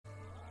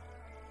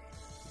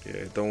Yeah,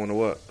 it don't want to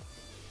work.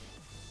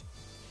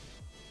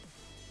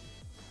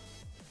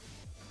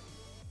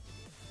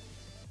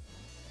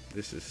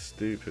 This is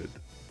stupid.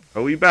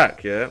 Are we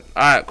back? Yeah.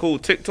 Alright, cool.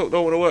 TikTok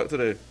don't want to work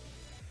today.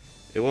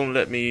 It won't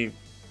let me.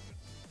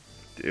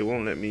 It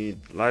won't let me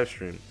live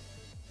stream.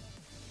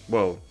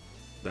 Well,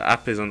 the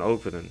app isn't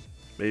opening.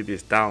 Maybe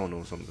it's down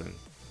or something.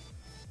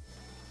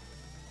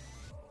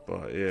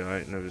 But yeah, I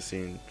ain't never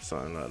seen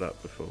something like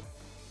that before.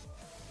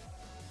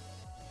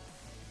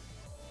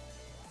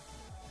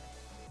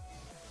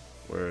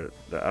 Where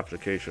the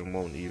application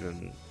won't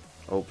even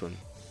open.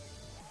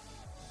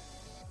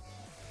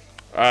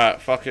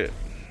 Alright, fuck it.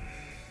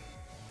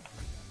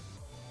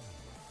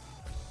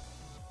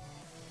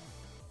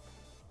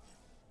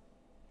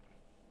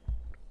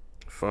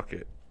 Fuck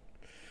it.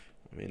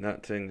 I mean,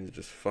 that thing is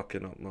just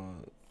fucking up my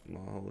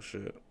whole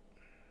shit.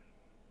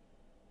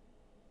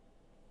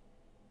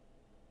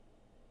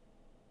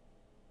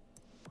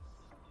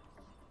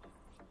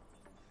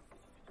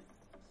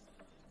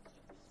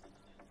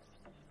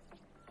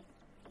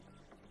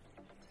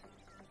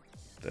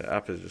 The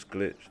app is just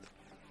glitched.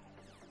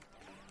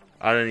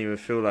 I don't even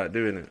feel like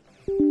doing it.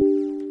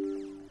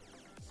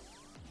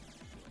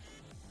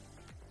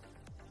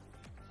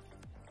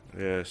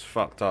 Yeah, it's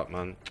fucked up,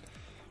 man.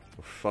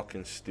 A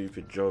fucking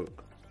stupid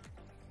joke.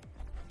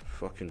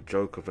 Fucking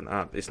joke of an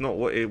app. It's not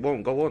what it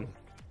won't go on.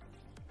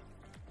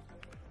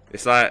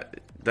 It's like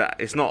that.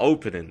 It's not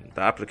opening.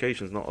 The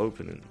application's not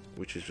opening,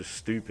 which is just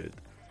stupid.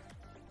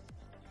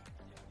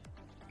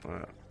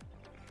 Like,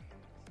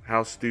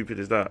 how stupid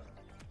is that?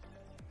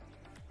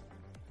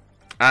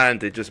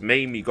 And it just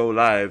made me go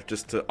live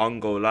just to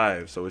ungo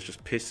live, so it's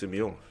just pissing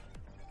me off.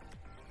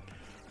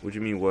 What do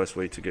you mean worst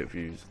way to get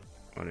views?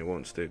 And it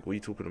won't stick. What are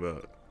you talking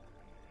about?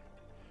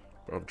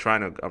 I'm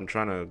trying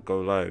to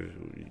go live.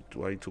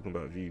 Why are you talking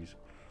about views?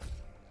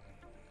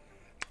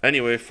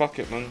 Anyway, fuck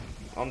it, man.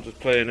 I'm just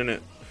playing,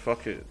 innit?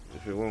 Fuck it.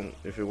 If it won't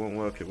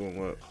work, it won't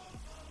work.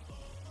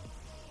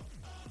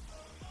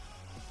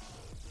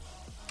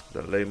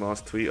 That lame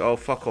ass tweet. Oh,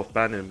 fuck off,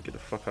 ban him. Get the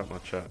fuck out of my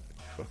chat.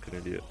 You fucking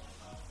idiot.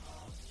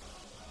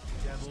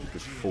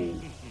 Stupid fool.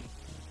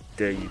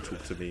 Dare you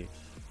talk to me?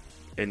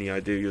 Any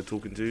idea who you're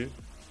talking to?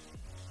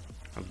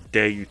 How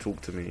dare you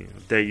talk to me? How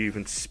dare you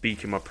even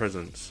speak in my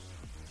presence?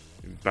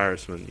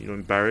 Embarrassment. You're not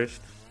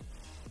embarrassed?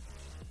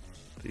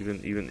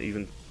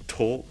 Even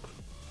talk?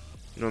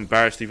 You're not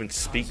embarrassed to even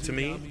speak to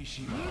me?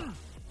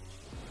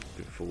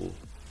 Stupid fool.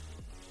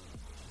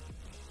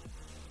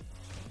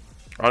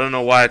 I don't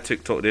know why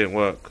TikTok didn't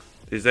work.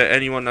 Is there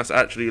anyone that's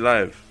actually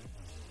live?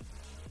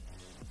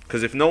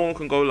 Because if no one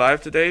can go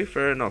live today,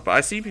 fair enough. But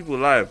I see people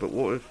live, but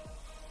what if...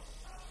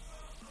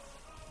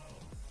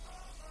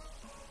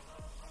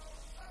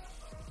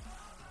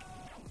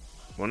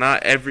 Well, now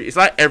it's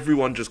like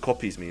everyone just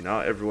copies me. Now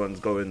everyone's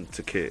going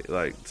to kit,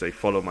 like, say,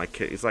 follow my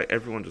kit. It's like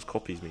everyone just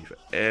copies me for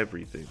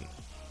everything.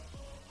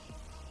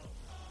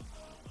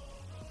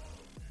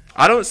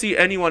 I don't see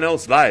anyone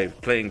else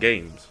live playing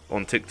games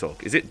on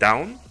TikTok. Is it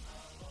down?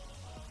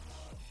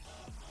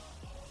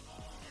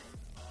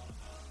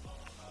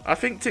 I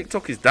think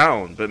TikTok is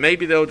down, but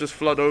maybe they'll just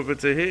flood over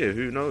to here.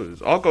 Who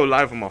knows? I'll go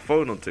live on my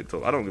phone on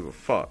TikTok. I don't give a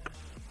fuck.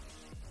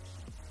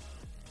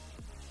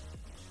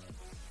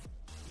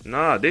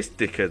 Nah, this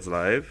dickhead's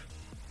live.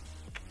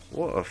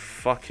 What a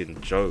fucking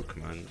joke,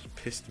 man. It's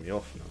pissed me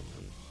off now,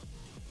 man.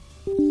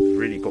 It's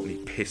really got me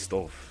pissed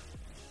off.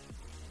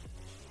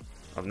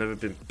 I've never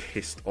been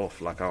pissed off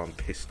like how I'm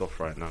pissed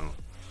off right now.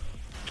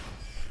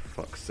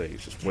 Fuck's sake,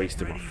 it's just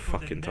wasting my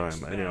fucking time.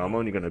 But anyway, I'm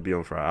only gonna be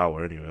on for an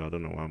hour anyway. I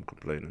don't know why I'm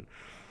complaining.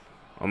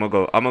 I'm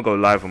gonna go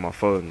live on my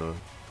phone though.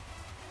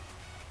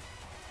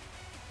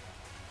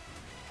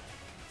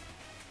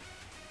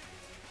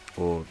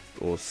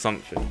 Or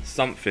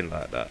something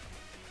like that.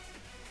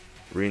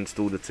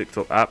 Reinstall the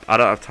TikTok app. I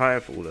don't have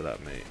time for all of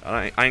that, mate.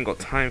 I ain't got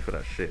time for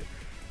that shit.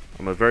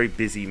 I'm a very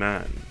busy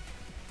man.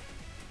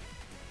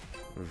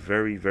 A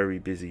very, very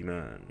busy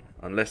man.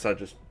 Unless I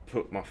just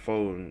put my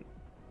phone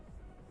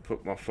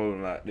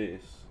like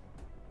this,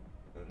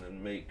 and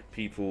then make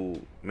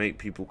people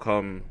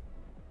come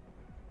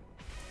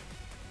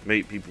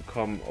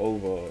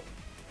over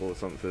or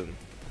something.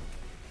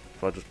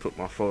 If I just put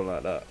my phone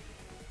like that.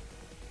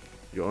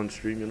 You're on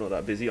stream, you're not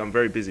that busy. I'm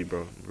very busy,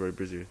 bro. I'm very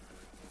busy.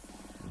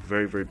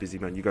 Very, very busy,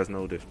 man. You guys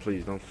know this.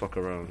 Please don't fuck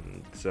around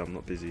and say I'm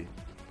not busy.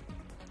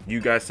 You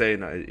guys saying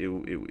that, it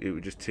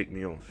would just tick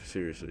me off.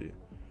 Seriously.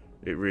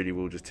 It really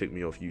will just tick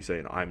me off. You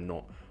saying I'm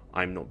not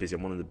busy.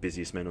 I'm one of the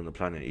busiest men on the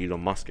planet.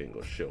 Elon Musk ain't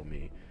got shit on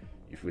me.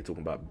 If we're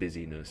talking about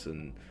busyness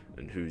and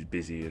who's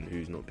busy and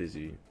who's not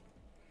busy.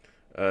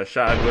 Shout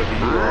out whoever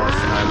you are.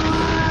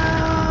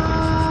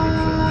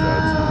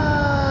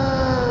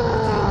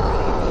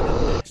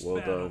 Well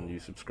done, you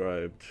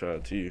subscribed. Shout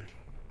out to you.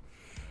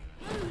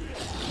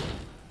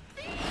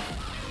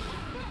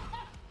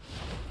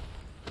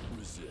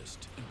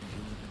 Resist and be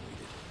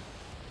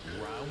eliminated.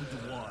 Round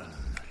one.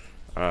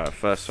 Alright,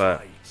 first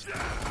fight.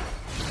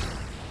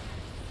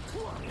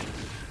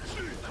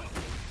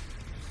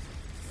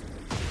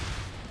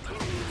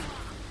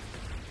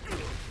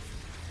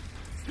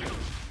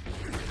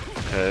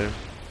 Okay.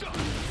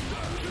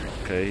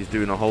 Okay, he's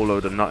doing a whole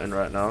load of nutting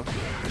right now.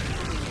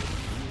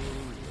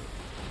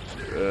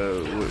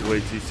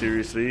 Wait, too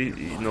seriously?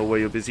 You know where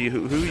you're busy?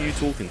 Who are you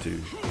talking to?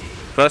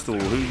 First of all,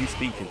 who are you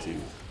speaking to?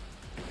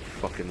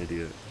 Fucking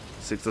idiot.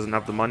 6 doesn't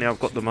have the money. I've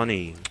got the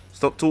money.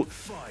 Stop talk.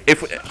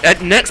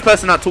 If next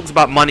person that talks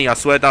about money, I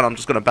swear down, I'm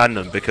just gonna ban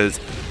them because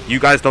you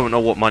guys don't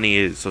know what money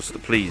is. So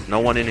please, no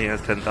one in here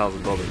has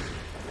 $10,000.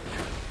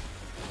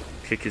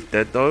 Kick is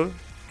dead though.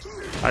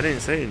 I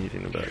didn't say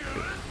anything about it.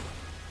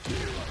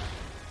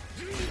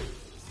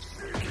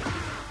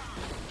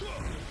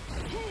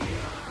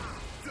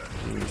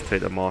 Let's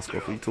take the mask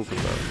off. What are you talking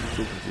about? What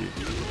are you talking to you?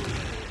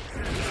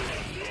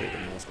 Take the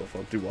mask off.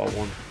 I'll do what I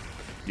want.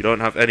 You don't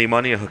have any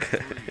money?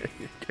 Okay.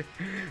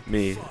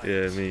 Me.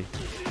 Yeah, me.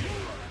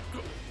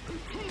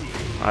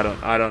 I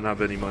don't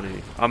have any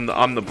money. I'm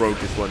the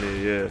brokest one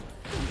here, yeah.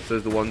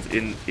 Says the ones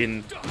in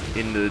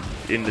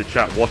the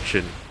chat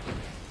watching.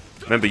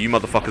 Remember, you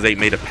motherfuckers ain't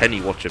made a penny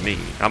watching me.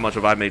 How much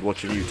have I made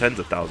watching you? Tens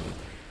of thousands.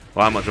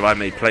 Or how much have I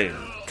made playing?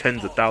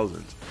 Tens of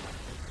thousands.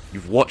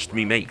 You've watched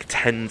me make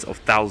tens of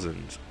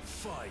thousands.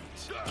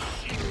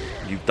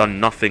 You've done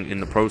nothing in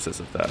the process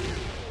of that.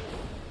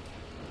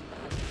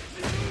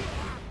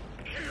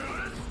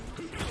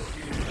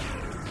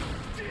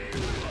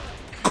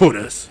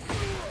 Goodness.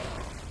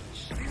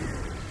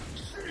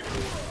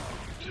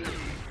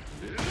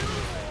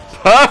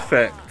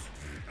 Perfect.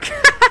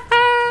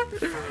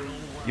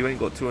 You ain't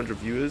got 200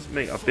 viewers,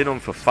 mate. I've been on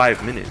for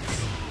 5 minutes,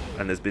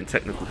 and there's been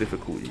technical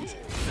difficulties.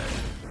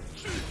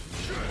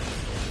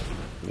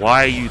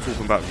 Why are you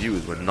talking about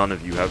viewers when none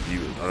of you have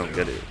viewers? I don't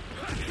get it.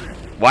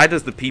 Why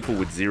does the people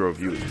with 0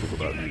 viewers talk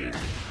about viewers?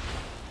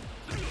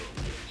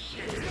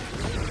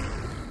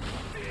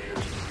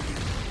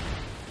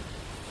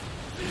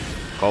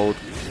 Cold.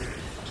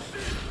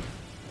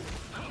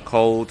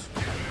 Cold.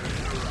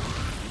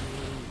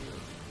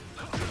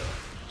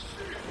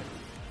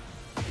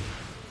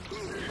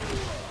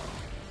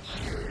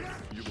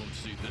 You won't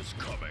see this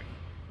coming.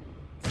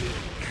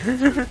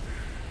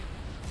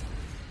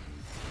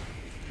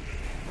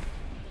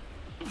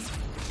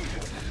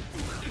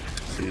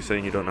 So you're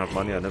saying you don't have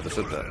money? I never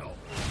said that.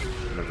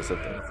 I never said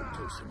that.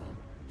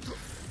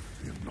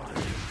 You lose.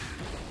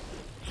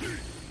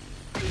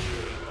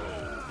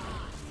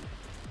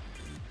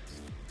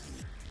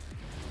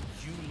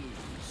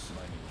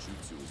 My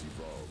ninjutsu has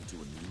evolved to a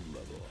new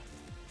level.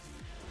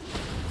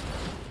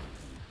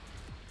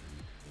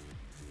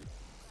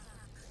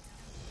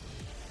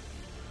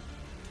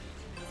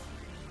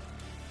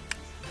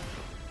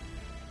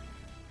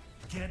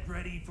 Get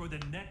ready for the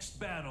next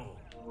battle.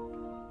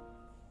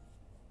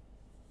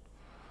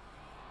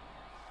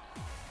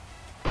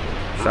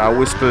 Shout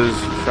Whispers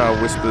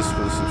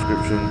for the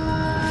subscription.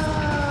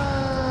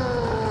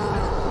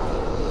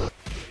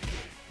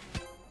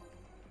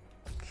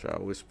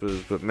 Shout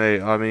Whispers, but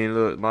mate, I mean,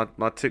 look,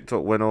 my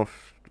TikTok went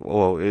off.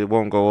 Well, it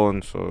won't go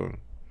on, so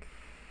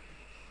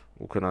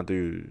what can I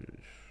do?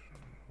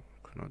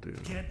 What can I do?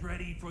 Get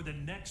ready for the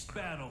next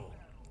battle.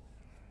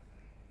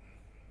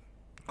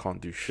 Can't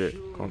do shit.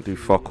 Can't do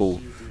fuck all.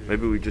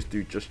 Maybe we just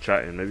do just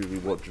chatting. Maybe we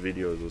watch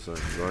videos or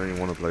something. I don't even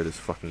want to play this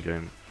fucking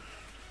game.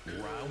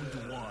 Round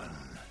 1.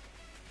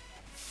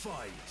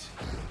 Fight.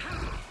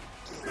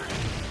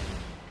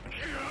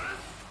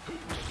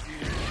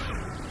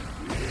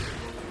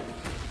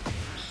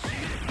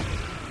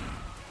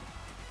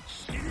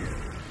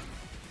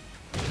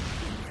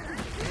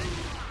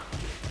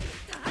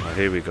 Oh,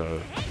 here we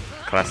go.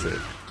 Classic.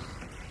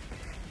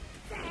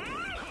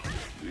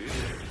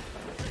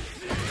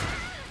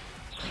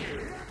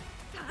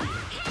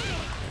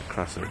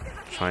 Classic.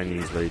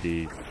 Chinese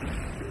lady.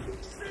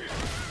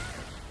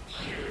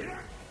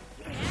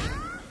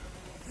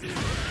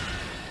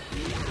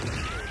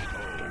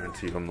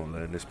 Guaranteed I'm not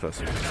letting this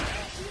person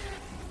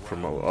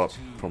promote up.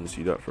 Promise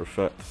you that for a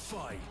fact.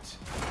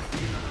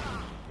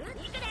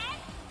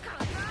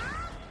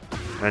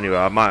 Anyway,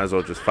 I might as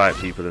well just fight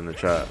people in the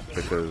chat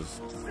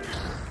because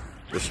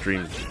the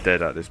stream's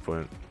dead at this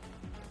point.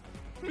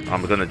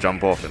 I'm gonna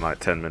jump off in like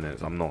 10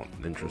 minutes. I'm not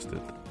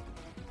interested.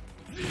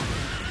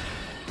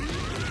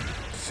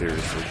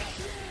 Seriously.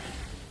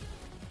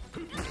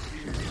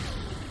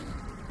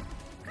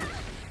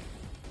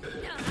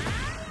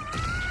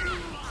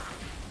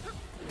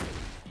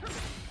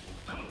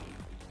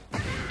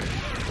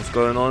 What's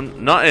going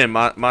on? Nothing.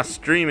 My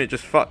stream, it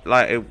just fucked.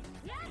 Like it,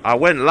 I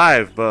went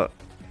live, but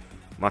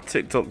my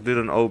TikTok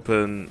didn't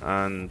open,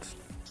 and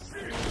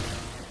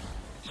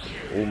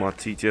all my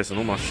TTS and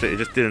all my shit, it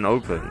just didn't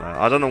open. Like,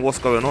 I don't know what's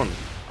going on.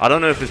 I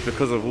don't know if it's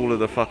because of all of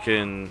the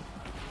fucking.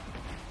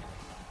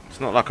 It's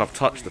not like I've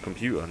touched the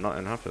computer,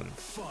 nothing happened.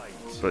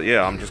 But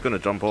yeah, I'm just gonna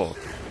jump off.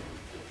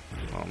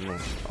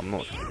 I'm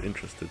not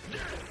interested.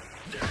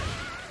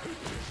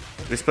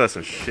 This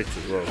person's shit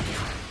as well.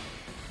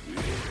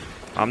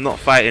 I'm not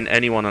fighting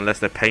anyone unless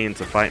they're paying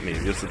to fight me.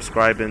 If you're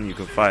subscribing, you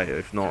can fight.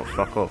 If not,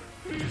 fuck off.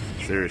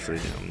 Seriously,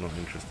 I'm not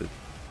interested.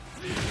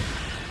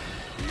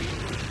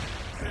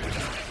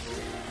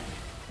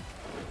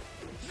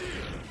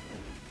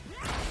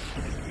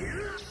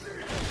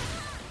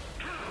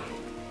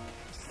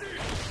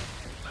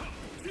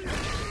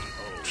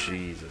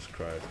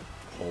 Christ.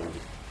 Cold.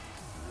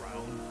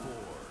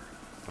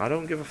 I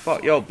don't give a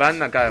fuck. Yo, ban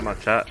that guy in my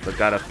chat. The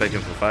guy that's begging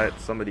for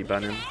fights. Somebody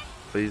ban him,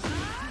 please.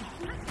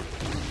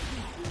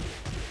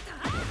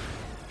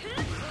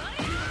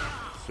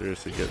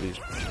 Seriously, get these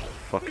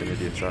fucking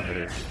idiots out of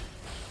here.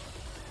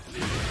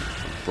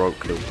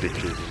 Broke little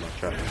bitches in my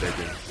chat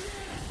begging.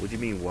 What do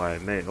you mean why?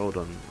 Mate, hold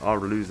on. I'll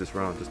lose this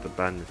round just to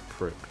ban this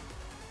prick.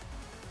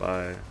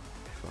 Bye.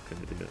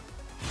 Fucking idiot.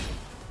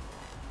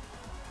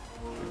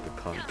 The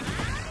cunt.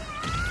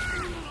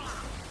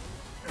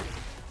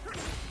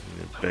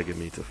 You're begging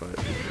me to fight.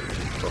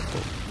 Fuck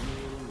off.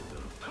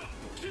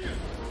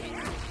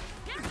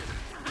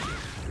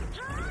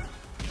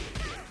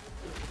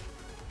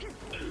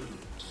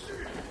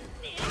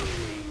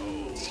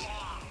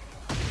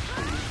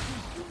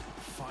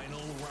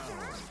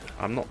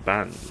 I'm not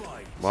banned.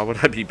 Why would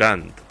I be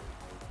banned?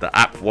 The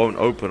app won't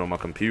open on my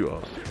computer.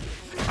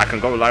 I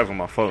can go live on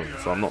my phone,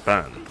 so I'm not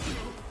banned.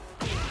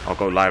 I'll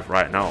go live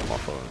right now on my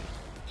phone.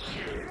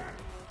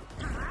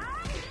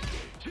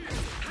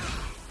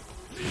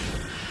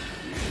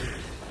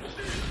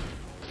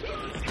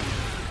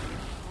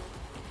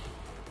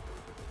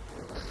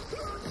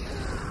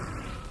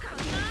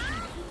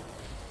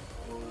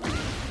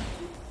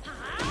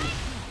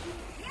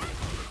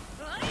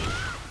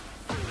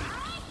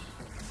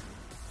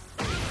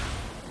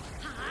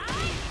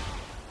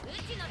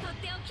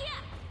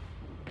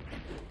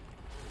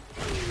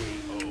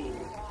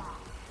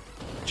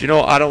 Do you know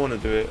what? I don't want to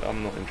do it.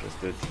 I'm not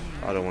interested.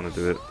 I don't want to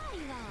do it.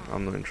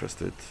 I'm not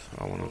interested.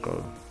 I want to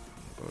go.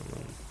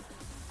 Man.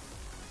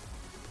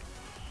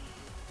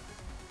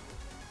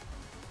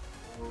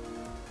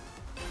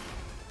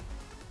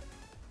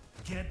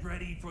 Get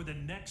ready for the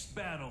next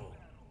battle.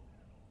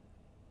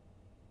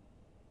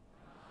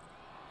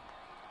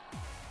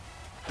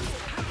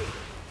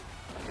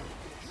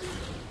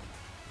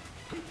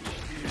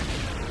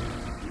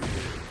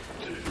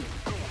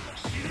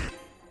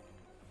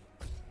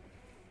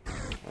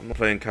 I'm not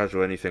playing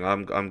casual or anything.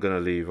 I'm gonna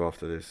leave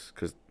after this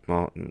because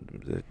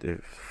they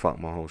fucked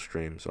my whole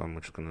stream. So I'm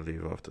just gonna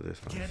leave after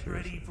this. Man, Get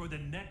ready for the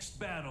next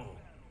battle.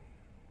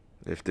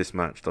 If this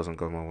match doesn't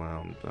go my way,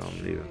 I'm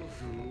leaving.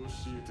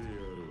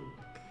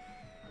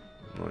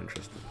 I'm not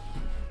interested.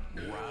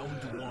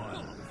 Round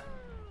one.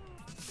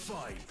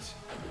 Fight.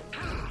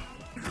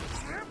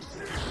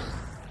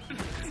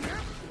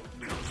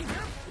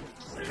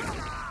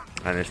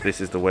 And if this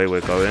is the way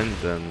we're going,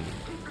 then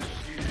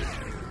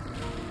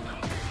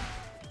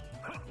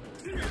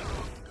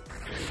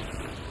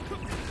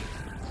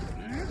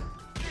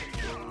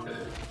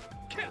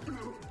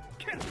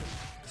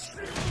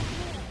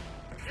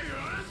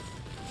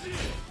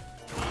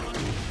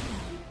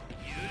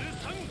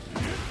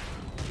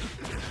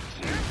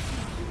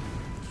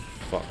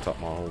fucked up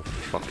my whole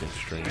fucking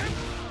stream.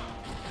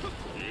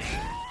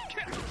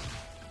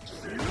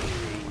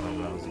 A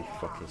lousy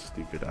fucking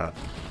stupid app.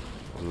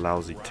 A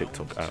lousy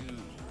TikTok app.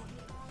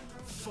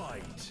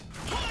 Fight.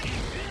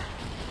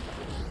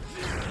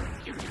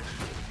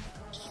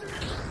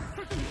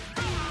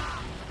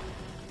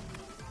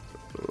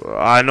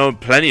 I know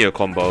plenty of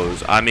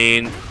combos. I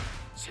mean,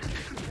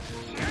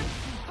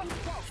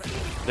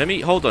 let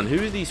me hold on.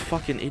 Who are these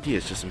fucking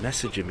idiots just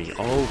messaging me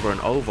over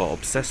and over?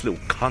 Obsessed little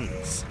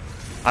cunts.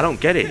 I don't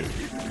get it.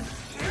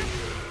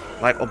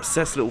 Like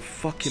obsessed little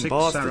fucking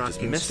bastards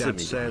just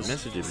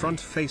messaging me.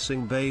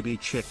 Front-facing baby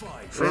chick.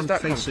 Where's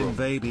that come Front-facing from?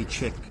 baby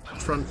chick.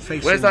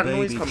 Front-facing Where's that baby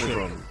noise coming chick.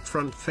 from?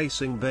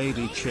 Front-facing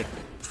baby chick.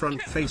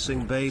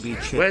 Front-facing baby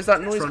chick. Where's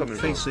that noise coming from?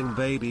 Front-facing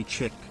baby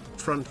chick.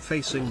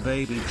 Front-facing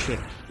baby chick.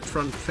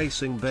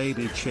 Front-facing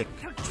baby chick.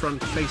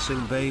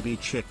 Front-facing baby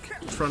chick.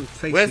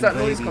 Front-facing Where's that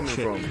noise baby coming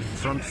chick. from?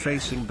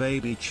 Front-facing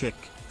baby chick.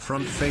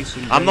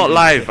 Front-facing. I'm not baby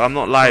live. chick. I'm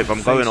not live.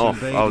 I'm going off.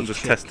 Front-facing I was baby just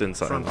chick. testing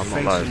something. I'm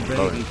not live. I'm Front-facing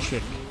going. baby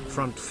chick.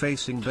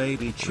 Front-facing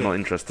baby chick. I'm not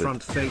interested.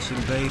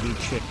 Front-facing baby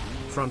chick.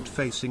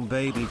 Front-facing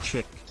baby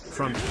chick.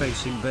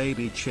 Front-facing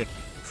baby chick.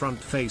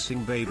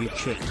 Front-facing baby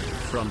chick.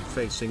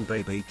 Front-facing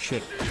baby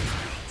chick.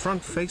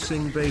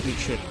 Front-facing baby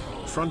chick.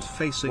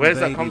 Front-facing Where's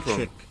that baby come from?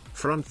 chick.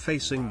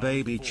 Front-facing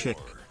baby chick.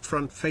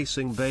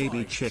 Front-facing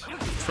baby chick.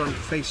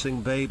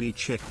 Front-facing baby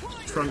chick.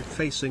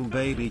 Front-facing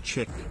baby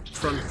chick.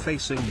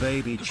 Front-facing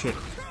baby chick.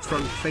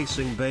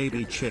 Front-facing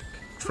baby chick.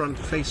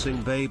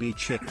 Front-facing baby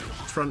chick.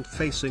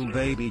 Front-facing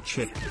baby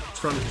chick.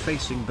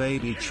 Front-facing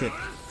baby chick.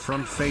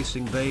 Front-facing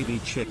baby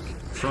chick.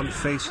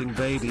 Front-facing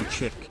baby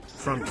chick.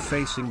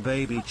 Front-facing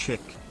baby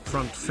chick.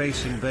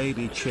 Front-facing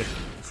baby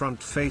chick.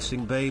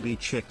 Front-facing baby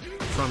chick.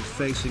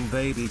 Front-facing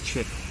baby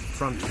chick.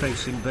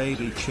 Front-facing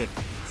baby chick.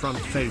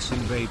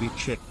 Front-facing baby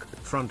chick.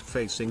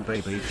 Front-facing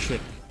baby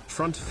chick.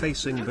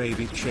 Front-facing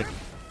baby chick.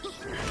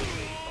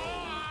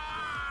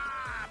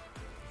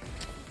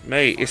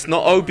 Mate, it's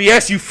not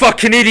OBS, you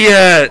fucking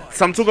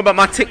idiots! I'm talking about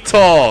my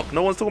TikTok.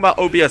 No one's talking about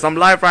OBS. I'm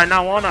live right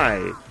now, aren't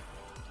I?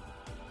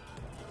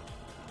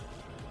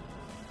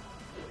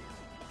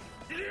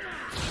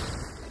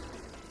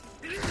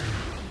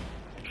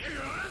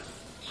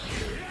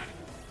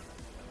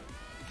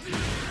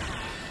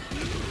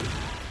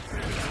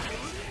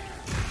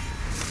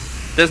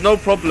 There's no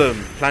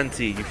problem,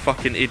 Planty, you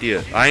fucking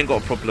idiot. I ain't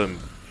got a problem.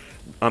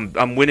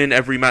 I'm winning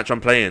every match I'm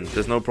playing.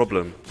 There's no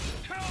problem.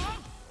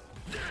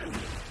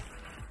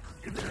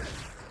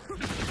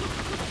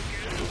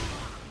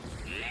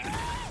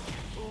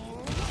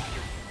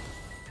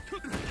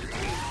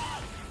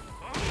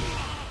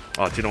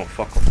 Oh, do you know what?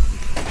 Fuck off.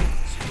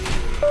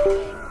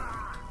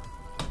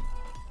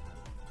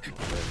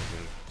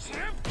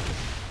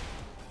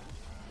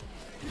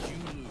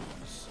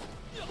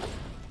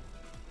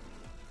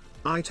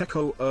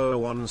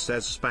 Iteco01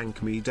 says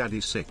spank me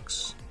daddy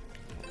 6.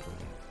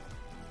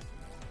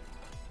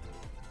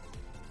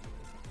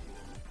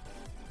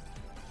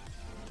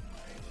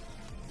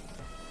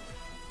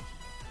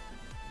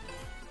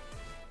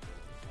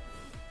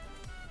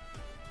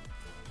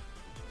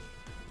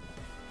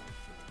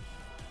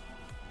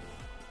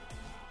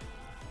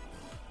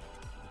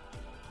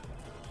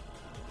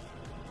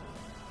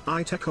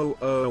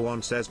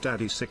 Iteco01 says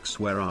daddy 6,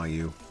 where are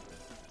you?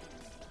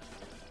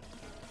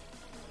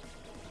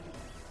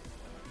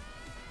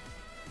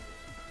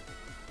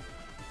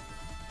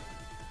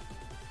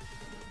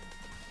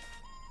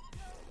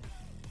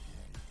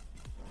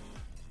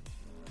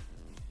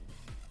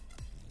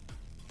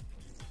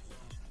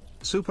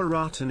 Super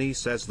Ratani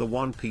says the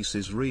One Piece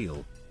is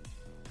real.